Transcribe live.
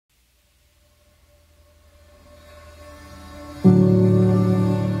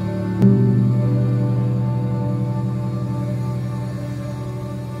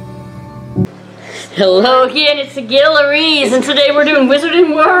Hello again, it's the Guillories, and today we're doing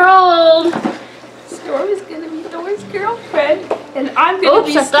Wizarding World! Storm is going to be Thor's girlfriend, and I'm going to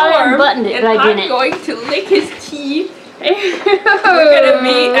be Storm, I thought I unbuttoned it, and but I didn't. I'm going to lick his teeth. We're going to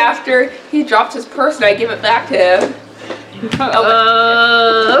meet after he drops his purse and I give it back to him.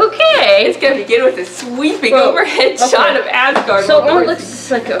 Okay. It's going to begin with a sweeping overhead shot of Asgard. So it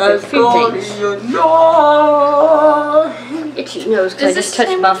looks like a few things. Itchy nose, because I just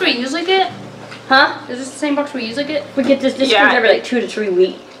touched my... Is this the same box we usually get? Huh? Is this the same box we usually get? We get this one every like 2 to 3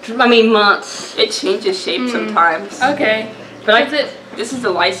 weeks. months. It changes shape sometimes. Okay. But this is the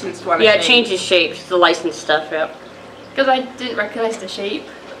licensed one. Yeah, it changes shapes, the licensed stuff, yeah. Because I didn't recognize the shape.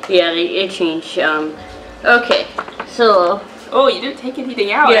 Yeah, it changed. Okay, so... Oh, you didn't take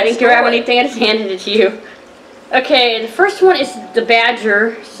anything out. Yeah, I didn't grab anything, I just handed it to you. Okay, the first one is the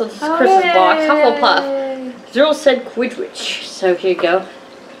Badger. So this is Chris's box. Hufflepuff. Zero said Quidditch. So here you go.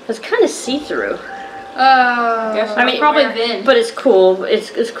 It's kind of see-through. I mean, probably then. But it's cool.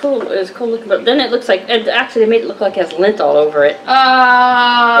 It's cool. It's cool looking. But then it looks like, and actually they made it look like it has lint all over it.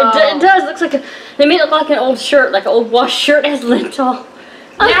 It does. Looks like they made it look like an old shirt, like an old wash shirt has lint all.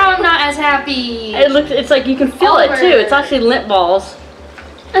 Now I'm not as happy. It's like you can feel it too. It's actually lint balls.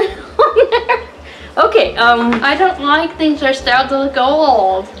 Okay. I don't like things that are styled to look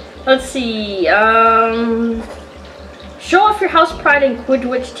old. Let's see. Show off your house pride and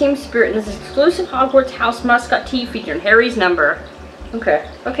Quidditch team spirit in this exclusive Hogwarts house mascot tee featuring Harry's number. Okay.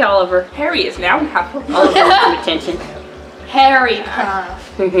 Okay, Oliver. Harry is now in Hufflepuff. Oliver, some attention. Harry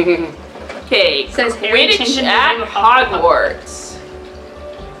Puff. Okay. Says Harry Quidditch at Hogwarts.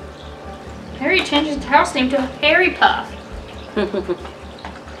 Harry changed his house name to Harry Puff.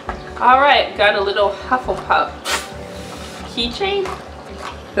 Alright, got a little Hufflepuff keychain.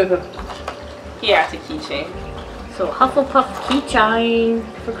 Yeah, it's a keychain. So Hufflepuff keychain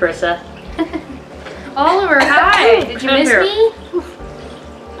for Carissa. Oliver, hi. Did you miss me?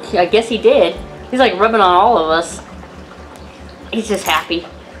 Yeah, I guess he did. He's like rubbing on all of us. He's just happy.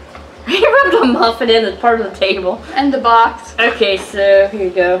 He rubbed a muffin in as part of the table. And the box. Okay, so here you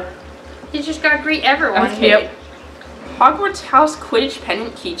go. You just gotta greet everyone. Okay. Yep. Hogwarts House Quidditch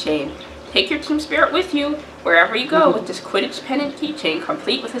Pennant Keychain. Take your team spirit with you wherever you go with this Quidditch Pennant Keychain,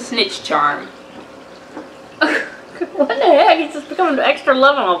 complete with a snitch charm. What the heck? He's just becoming extra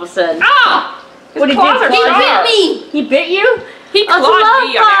loving all of a sudden. Ah! What did he do? He bit me! He bit you? He clawed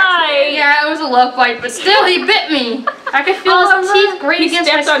me on accident. Yeah, it was a love fight, but still he bit me. I could feel his teeth grate against my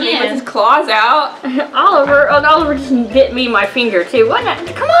skin. He stepped on me with his claws out. Oliver just bit me my finger too. What?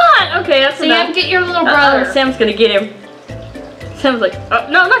 Come on! Okay, that's enough. Sam, get your little brother. Sam's gonna get him. Sam's like,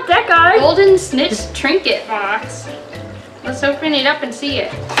 no, not that guy. Golden snitch trinket box. Let's open it up and see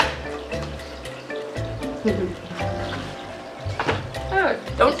it. Oh,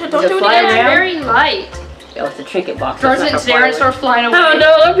 don't do it again. again. It's very light. Oh, it's a trinket box. Throws it there and starts flying away. Oh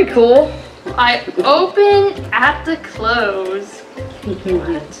no, that'd be cool. I open at the close.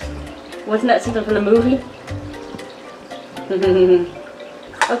 Wasn't that something from the movie?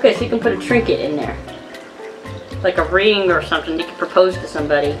 Okay, so you can put a trinket in there. Like a ring or something. You can propose to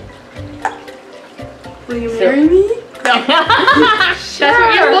somebody. Will you marry me? No. That's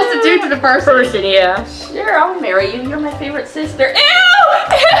what you're supposed to do to the person. Yeah. Sure, I'll marry you. You're my favorite sister. Ew!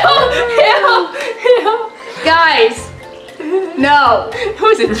 Ew! Ew! Guys. No. It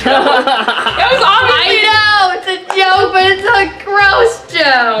was a joke. It was obviously. I know, it's a joke, but it's a gross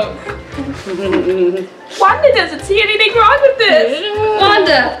joke. Wanda doesn't see anything wrong with this.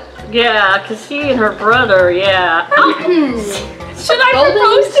 Wanda. Yeah, because she and her brother, yeah. Should I Golden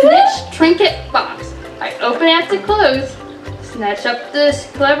propose to snitch trinket box. I open it to close. Snatch up this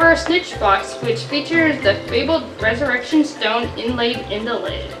clever snitch box, which features the fabled resurrection stone inlaid in the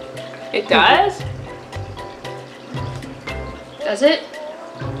lid. It does? Does it?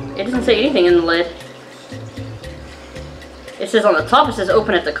 It doesn't say anything in the lid. It says on the top, it says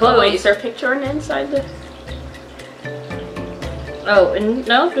open at the close. Oh, wait, is there a picture on the inside? Oh, and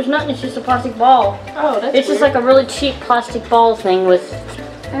no, there's nothing. It's just a plastic ball. Oh, that's It's just like a really cheap plastic ball thing with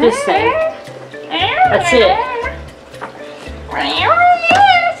this thing. That's it.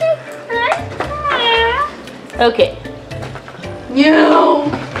 Okay. No.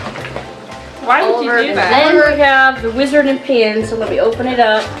 Why would you do that? Then we have the wizard and pin, so let me open it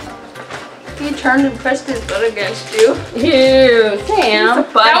up. He turned and pressed his butt against you. Ew, Sam.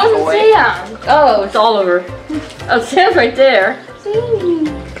 That wasn't Sam. Oh, it's Oliver. Oh, Sam's right there.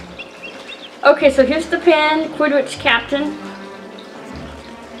 Okay, so here's the pin, Quidditch captain.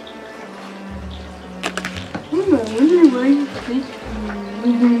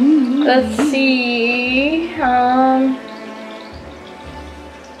 Let's see.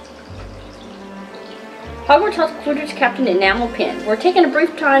 Hogwarts House Quidditch Captain Enamel Pin. We're taking a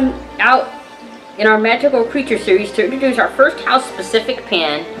brief time out in our Magical Creature series to introduce our first house-specific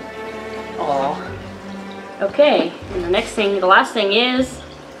pin. Aww. Okay, and the last thing is...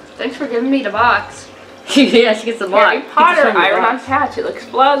 Thanks for giving me the box. Yeah, she gets the box. Harry Potter iron-on patch. It looks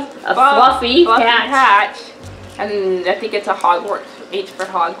fluffy patch. And I think it's a Hogwarts. H for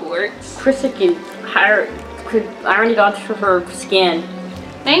Hogwarts. Krista could iron it onto her skin.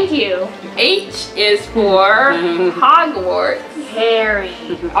 Thank you. H is for Hogwarts. Harry.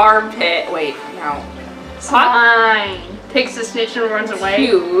 Armpit. Wait, no. Fine. Takes the snitch and runs away.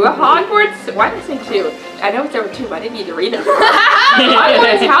 Q. Hogwarts. Why did I say 2? I know there were 2, but I didn't need to read them.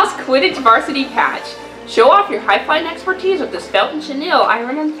 Hogwarts House Quidditch Varsity Patch. Show off your high-flying expertise with the Spelt & Chenille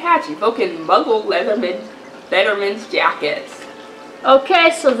iron-on patch, evoking Muggle Letterman's jackets. Okay,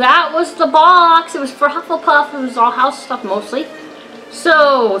 so that was the box. It was for Hufflepuff. It was all house stuff mostly.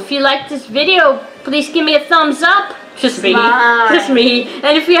 So, if you liked this video, please give me a thumbs up. Just me. Just me.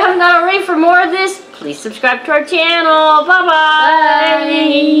 And if you haven't got already for more of this, please subscribe to our channel.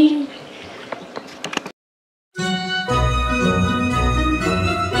 Bye-bye. Bye.